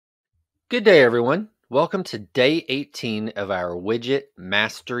Good day, everyone. Welcome to day 18 of our Widget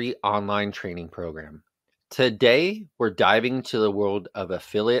Mastery online training program. Today, we're diving into the world of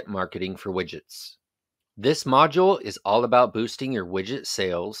affiliate marketing for widgets. This module is all about boosting your widget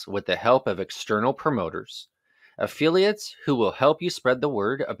sales with the help of external promoters, affiliates who will help you spread the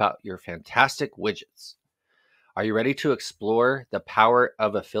word about your fantastic widgets. Are you ready to explore the power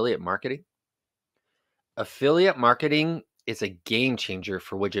of affiliate marketing? Affiliate marketing is a game changer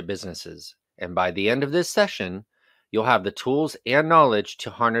for widget businesses, and by the end of this session, you'll have the tools and knowledge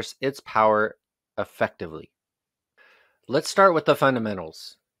to harness its power effectively. Let's start with the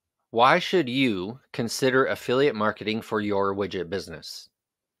fundamentals. Why should you consider affiliate marketing for your widget business?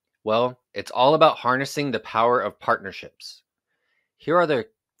 Well, it's all about harnessing the power of partnerships. Here are the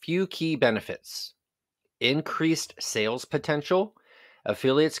few key benefits. Increased sales potential.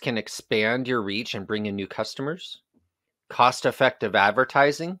 Affiliates can expand your reach and bring in new customers. Cost-effective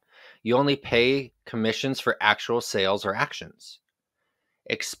advertising. You only pay commissions for actual sales or actions.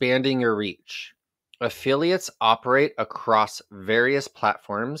 Expanding your reach. Affiliates operate across various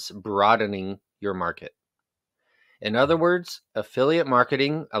platforms, broadening your market. In other words, affiliate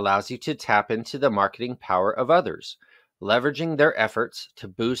marketing allows you to tap into the marketing power of others, leveraging their efforts to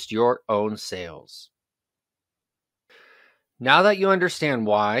boost your own sales. Now that you understand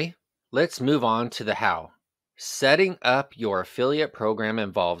why, let's move on to the how. Setting up your affiliate program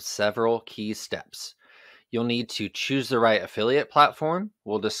involves several key steps. You'll need to choose the right affiliate platform.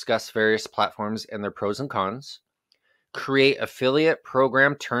 We'll discuss various platforms and their pros and cons. Create affiliate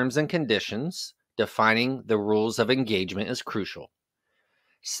program terms and conditions. Defining the rules of engagement is crucial.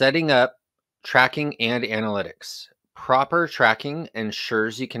 Setting up tracking and analytics. Proper tracking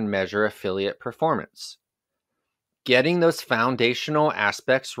ensures you can measure affiliate performance. Getting those foundational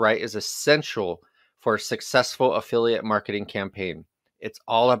aspects right is essential for a successful affiliate marketing campaign. It's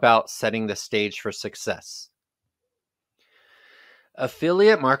all about setting the stage for success.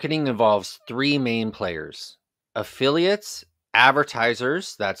 Affiliate marketing involves three main players: affiliates,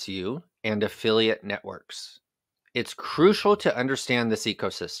 advertisers, that's you, and affiliate networks. It's crucial to understand this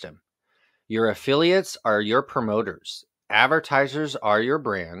ecosystem. Your affiliates are your promoters, advertisers are your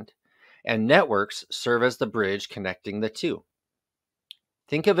brand, and networks serve as the bridge connecting the two.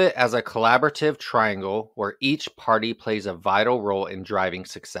 Think of it as a collaborative triangle where each party plays a vital role in driving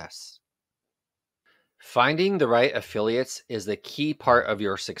success. Finding the right affiliates is the key part of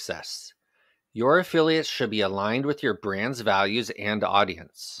your success. Your affiliates should be aligned with your brand's values and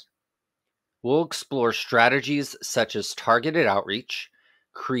audience. We'll explore strategies such as targeted outreach,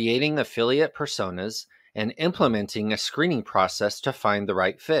 creating affiliate personas, and implementing a screening process to find the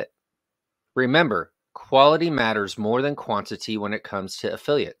right fit. Remember, quality matters more than quantity when it comes to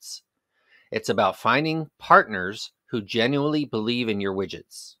affiliates. It's about finding partners who genuinely believe in your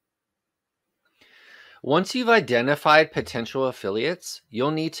widgets. Once you've identified potential affiliates,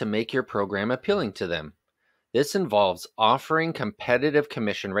 you'll need to make your program appealing to them. This involves offering competitive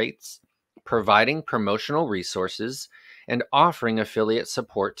commission rates, providing promotional resources, and offering affiliate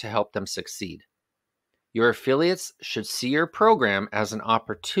support to help them succeed. Your affiliates should see your program as an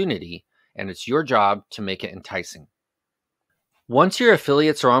opportunity, and it's your job to make it enticing. Once your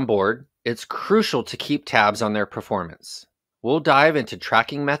affiliates are on board, it's crucial to keep tabs on their performance. We'll dive into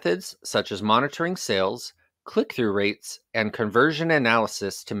tracking methods such as monitoring sales, click-through rates, and conversion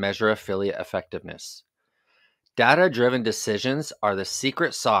analysis to measure affiliate effectiveness. Data-driven decisions are the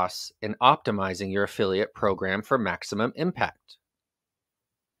secret sauce in optimizing your affiliate program for maximum impact.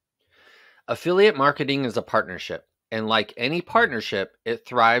 Affiliate marketing is a partnership, and like any partnership, it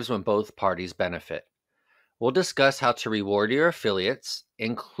thrives when both parties benefit. We'll discuss how to reward your affiliates,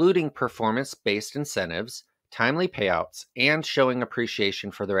 including performance-based incentives, timely payouts, and showing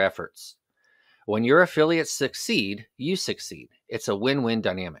appreciation for their efforts. When your affiliates succeed, you succeed. It's a win-win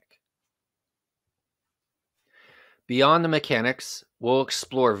dynamic. Beyond the mechanics, we'll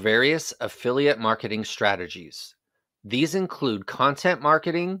explore various affiliate marketing strategies. These include content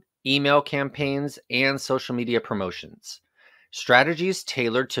marketing, email campaigns, and social media promotions. Strategies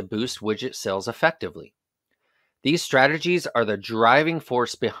tailored to boost widget sales effectively. These strategies are the driving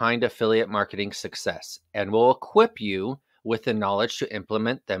force behind affiliate marketing success and will equip you with the knowledge to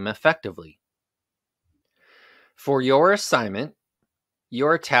implement them effectively. For your assignment,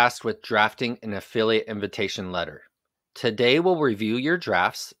 you're tasked with drafting an affiliate invitation letter. Today, we'll review your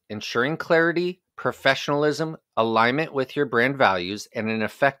drafts, ensuring clarity, professionalism, alignment with your brand values, and an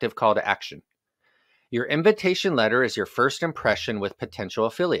effective call to action. Your invitation letter is your first impression with potential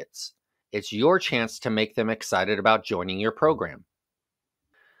affiliates. It's your chance to make them excited about joining your program.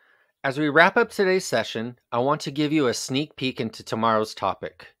 As we wrap up today's session, I want to give you a sneak peek into tomorrow's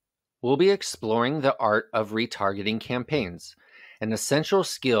topic: We'll be exploring the art of retargeting campaigns, an essential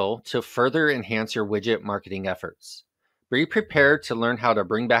skill to further enhance your widget marketing efforts. Be prepared to learn how to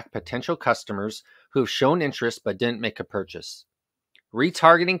bring back potential customers who have shown interest but didn't make a purchase.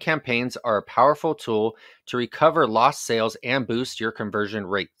 Retargeting campaigns are a powerful tool to recover lost sales and boost your conversion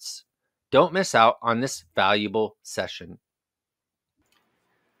rates. Don't miss out on this valuable session.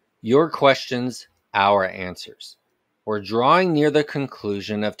 Your questions, our answers. We're drawing near the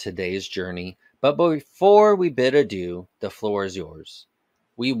conclusion of today's journey, but before we bid adieu, the floor is yours.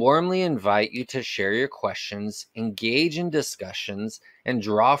 We warmly invite you to share your questions, engage in discussions, and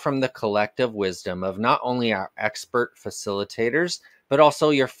draw from the collective wisdom of not only our expert facilitators, but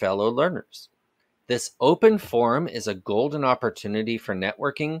also your fellow learners. This open forum is a golden opportunity for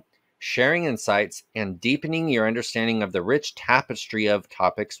networking, sharing insights, and deepening your understanding of the rich tapestry of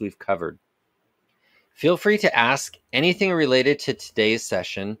topics we've covered. Feel free to ask anything related to today's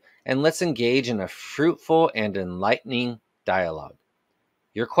session, and let's engage in a fruitful and enlightening dialogue.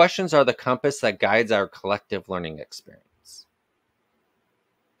 Your questions are the compass that guides our collective learning experience.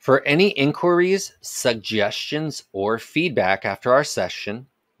 For any inquiries, suggestions, or feedback after our session,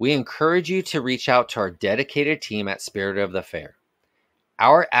 we encourage you to reach out to our dedicated team at Spirit of the Fair.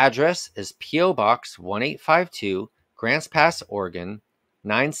 Our address is P.O. Box 1852, Grants Pass, Oregon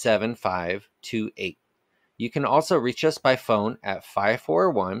 97528. You can also reach us by phone at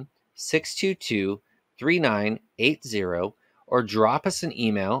 541-622-3980 or drop us an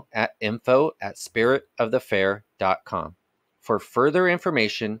email at info@spiritofthefair.com. For further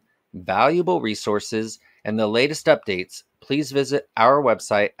information, valuable resources, and the latest updates, please visit our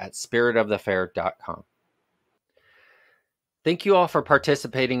website at spiritofthefair.com. Thank you all for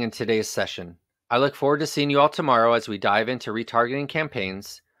participating in today's session. I look forward to seeing you all tomorrow as we dive into retargeting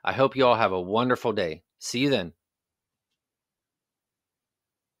campaigns. I hope you all have a wonderful day. See you then.